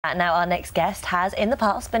Now, our next guest has, in the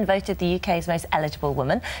past, been voted the UK's most eligible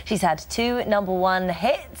woman. She's had 2 #1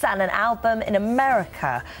 hits and an album in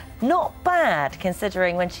America. Not bad,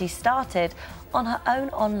 considering when she started on her own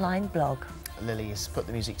online blog. Lily has put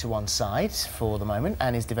the music to one side for the moment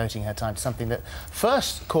and is devoting her time to something that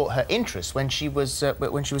first caught her interest when she was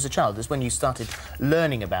a child. It's when you started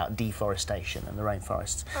learning about deforestation and the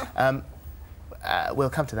rainforests. We'll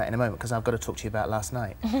come to that in a moment because I've got to talk to you about last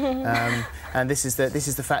night. And this is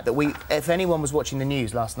the fact that if anyone was watching the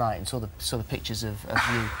news last night and saw the pictures of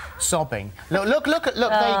you sobbing, look, there you go,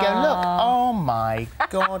 look, oh my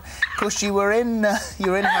God, of course you were in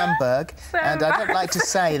Hamburg, and I don't like to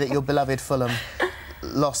say that your beloved Fulham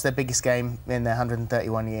lost their biggest game in their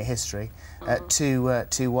 131-year history,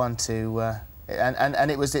 2-1 to. And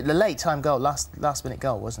it was the late-time goal, last-minute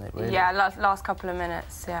goal, wasn't it, really? Yeah, last couple of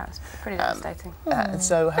minutes, yeah, it was pretty devastating.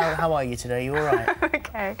 So how are you today? You all right?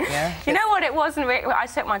 OK. Yeah? You know what, it wasn't really... I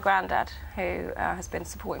took my granddad, who has been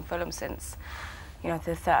supporting Fulham since, you know,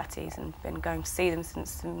 the 30s and been going to see them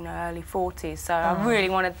since the early 40s, so I really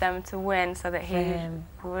wanted them to win so that he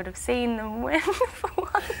would have seen them win for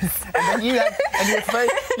once. And then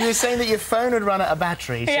you were saying that your phone had run out of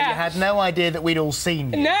battery, so you had no idea that we'd all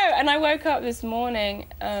seen you. No, and I woke up this morning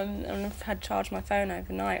and I've had charged my phone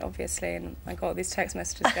overnight, obviously, and I got these text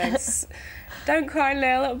messages going, "Don't cry,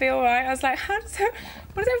 Lil, it'll be all right." I was like, what is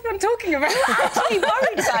everyone talking about? I was actually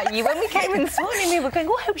worried about you. When we came in this morning, we were going,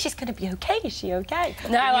 oh, I hope she's going to be OK. Is she OK?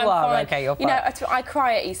 No, I'm fine. OK, you're fine. You know, I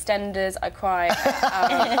cry at EastEnders, I cry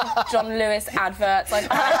at John Lewis adverts, I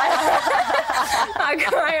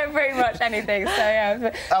cry at pretty much anything, so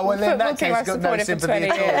yeah. Oh, well, in that case, got no sympathy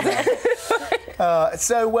at all.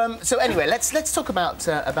 So anyway, let's talk about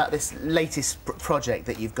this latest project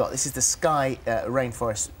that you've got. This is the Skye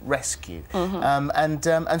Rainforest Rescue,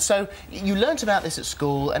 and so you learnt about this at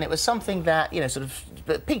school, and it was something that, you know, sort of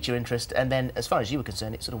piqued your interest, and then, as far as you were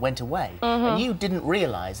concerned, it sort of went away, and you didn't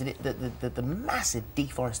realise that the massive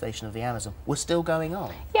deforestation of the Amazon was still going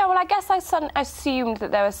on. Yeah, well, I guess I assumed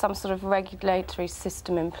that there was some sort of regulatory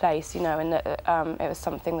system in place, you know, and that it was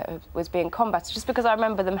something that was being combated, just because I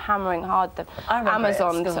remember them hammering hard the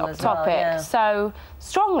Amazon topic so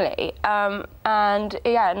strongly, and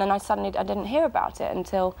then I didn't hear about it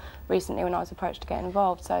until recently when I was approached to get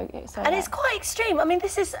involved. So it's quite extreme. I mean,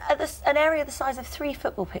 this is an area the size of 3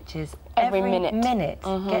 football pitches. Every minute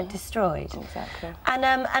get destroyed. Exactly.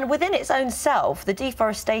 And within its own self, the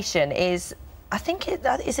deforestation is, I think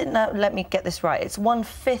let me get this right, it's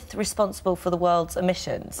 1/5 responsible for the world's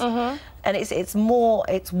emissions. And it's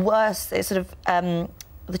worse, it's sort of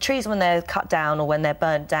the trees, when they're cut down or when they're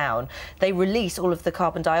burnt down, they release all of the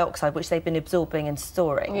carbon dioxide which they've been absorbing and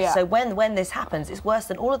storing. Yeah. So when this happens, it's worse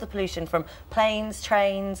than all of the pollution from planes,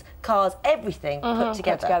 trains, cars, everything put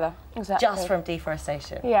together. Exactly. Just from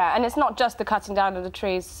deforestation. Yeah, and it's not just the cutting down of the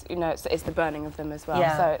trees, you know, it's the burning of them as well.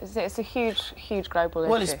 Yeah. So it's a huge global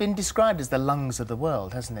issue. Well, it's been described as the lungs of the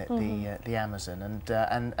world, hasn't it, the Amazon,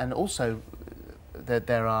 and also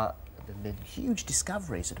there are been huge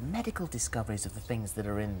discoveries, sort of medical discoveries of the things that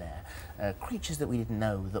are in there, creatures that we didn't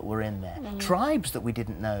know that were in there, tribes that we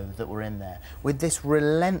didn't know that were in there, with this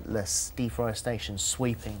relentless deforestation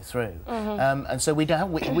sweeping through. And so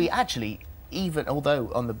we actually, even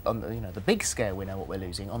although on the you know, the big scale we know what we're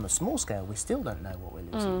losing, on the small scale we still don't know what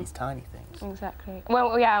we're losing, these tiny things. Exactly.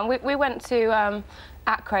 Well, yeah, we went to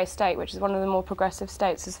Acre State, which is one of the more progressive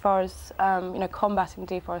states as far as you know, combating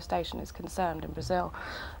deforestation is concerned in Brazil.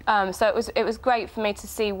 So it was great for me to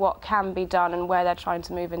see what can be done and where they're trying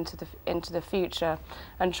to move into the future,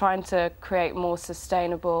 and trying to create more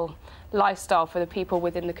sustainable lifestyle for the people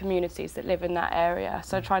within the communities that live in that area.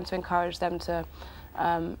 So trying to encourage them to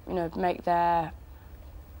you know, make their...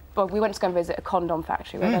 Well, we went to go and visit a condom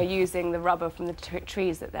factory where they're using the rubber from the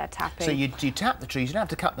trees that they're tapping. So you tap the trees, you don't have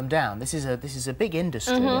to cut them down. This is a big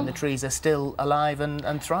industry, and the trees are still alive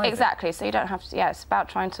and thriving. Exactly, so you don't have to... Yeah, it's about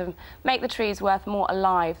trying to make the trees worth more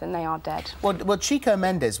alive than they are dead. Well, Chico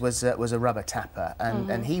Mendes was a rubber tapper,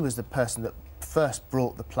 and he was the person that first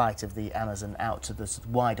brought the plight of the Amazon out to the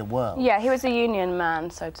wider world. Yeah, he was a union man,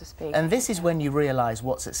 so to speak. And this is when you realise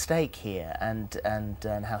what's at stake here, and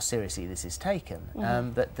how seriously this is taken.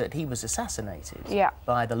 That he was assassinated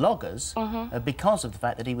by the loggers because of the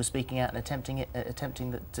fact that he was speaking out and attempting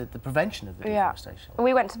the prevention of the deforestation.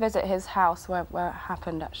 We went to visit his house where it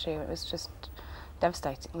happened. Actually, it was just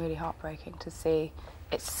devastating, really heartbreaking to see.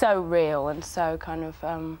 It's so real and so kind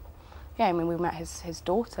of. Yeah, I mean, we met his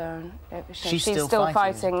daughter, and she's still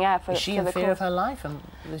fighting. Yeah, is she in fear of her life?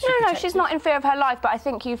 No, she's not in fear of her life. But I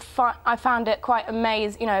think I found it quite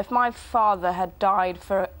amazing. You know, if my father had died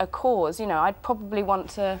for a cause, you know, I'd probably want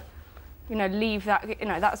to you know, leave that, you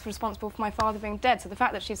know, that's responsible for my father being dead. So the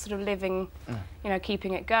fact that she's sort of living, you know,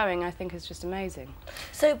 keeping it going, I think is just amazing.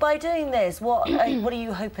 So by doing this, what are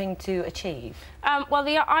you hoping to achieve? Well,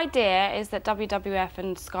 the idea is that WWF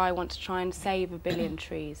and Sky want to try and save 1 billion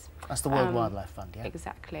trees. That's the World Wildlife Fund, yeah?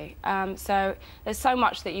 Exactly. So there's so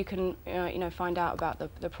much that you can, you know, find out about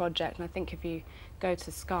the project, and I think if you go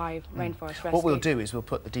to Sky Rainforest Rescue... What we'll do is we'll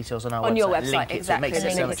put the details on our website. On your website, link it, exactly. So it makes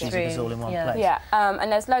it so much easier because it's all in one place. Yeah,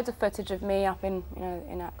 and there's loads of footage of me up in, you know,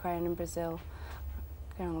 in Acre and in Brazil,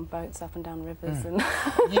 going on boats up and down rivers. And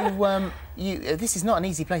this is not an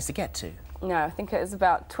easy place to get to. No, I think it was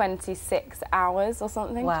about 26 hours or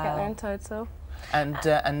something to get there in total. And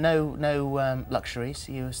no luxuries.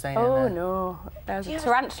 You were staying in Oh no, there was a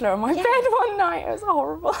tarantula on my bed one night. It was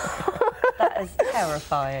horrible. That is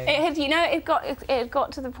terrifying. It had, you know, it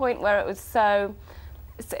got to the point where it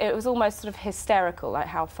was almost sort of hysterical, like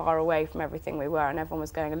how far away from everything we were, and everyone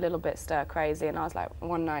was going a little bit stir crazy. And I was like,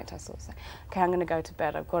 one night I sort of said, okay, I'm going to go to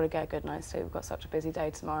bed. I've got to get a good night's sleep. We've got such a busy day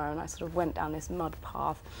tomorrow. And I sort of went down this mud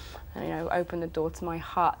path, and, you know, opened the door to my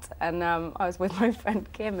hut. And I was with my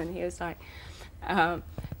friend Kim, and he was like,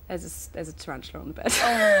 there's a tarantula on the bed.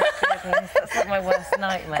 Oh my goodness, that's like my worst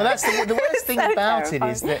nightmare. Well, that's the worst thing So about terrifying.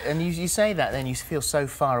 it is that, and you say that, then you feel so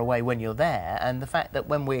far away when you're there, and the fact that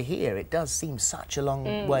when we're here, it does seem such a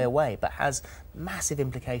long way away, but has massive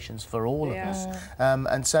implications for all of us.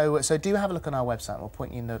 And so do have a look on our website. We'll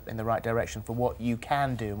point you in the right direction for what you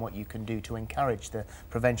can do and what you can do to encourage the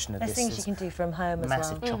prevention of There's this. things you can do from home as well.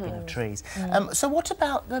 Massive chopping of trees. So what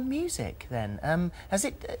about the music then?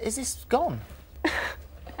 Is this gone?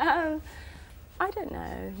 I don't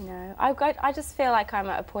know, you know. I just feel like I'm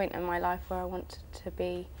at a point in my life where I want to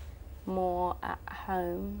be more at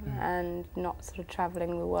home and not sort of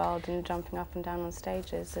travelling the world and jumping up and down on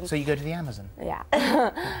stages. And So you go to the Amazon? yeah.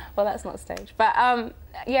 Well, that's not stage. But,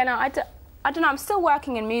 yeah, no, I don't know. I'm still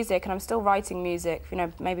working in music and I'm still writing music, you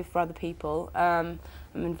know, maybe for other people. I'm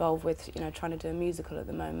involved with, you know, trying to do a musical at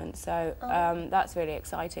the moment. So that's really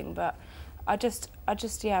exciting. But I just,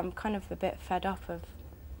 yeah, I'm kind of a bit fed up of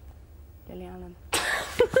Lily Allen.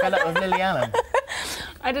 Fell up with Lily Allen?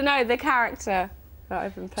 I don't know, the character that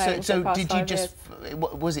I've been playing for the past 5 years.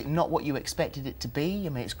 Was it not what you expected it to be? I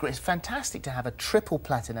mean, it's great. It's fantastic to have a triple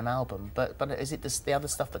platinum album, but is it the other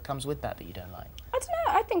stuff that comes with that you don't like? I don't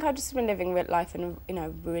know, I think I've just been living life in a, you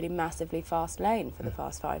know, really massively fast lane for the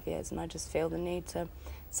past 5 years, and I just feel the need to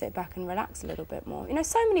sit back and relax a little bit more. You know,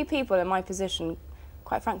 so many people in my position,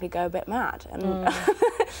 quite frankly, go a bit mad, and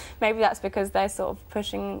maybe that's because they're sort of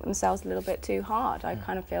pushing themselves a little bit too hard. I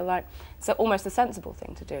kind of feel like it's almost a sensible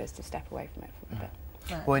thing to do is to step away from it for a bit.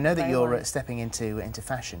 Well, we know that you're stepping into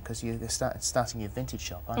fashion because you're starting your vintage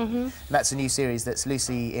shop, aren't you? And that's a new series that's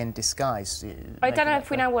Lucy in Disguise. I don't know if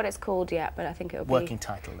we know what it's called yet, but I think it'll be... Working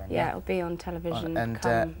title, then, yeah, it'll be on television and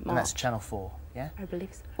that's Channel 4, yeah? I believe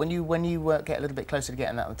so. When you get a little bit closer to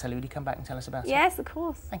getting that on the telly, will you come back and tell us about it? Yes, of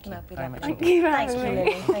course. Thank you That'd be very lovely. much. Thank you for Thank having you, me.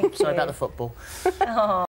 Lily. Thank you. Sorry about the football.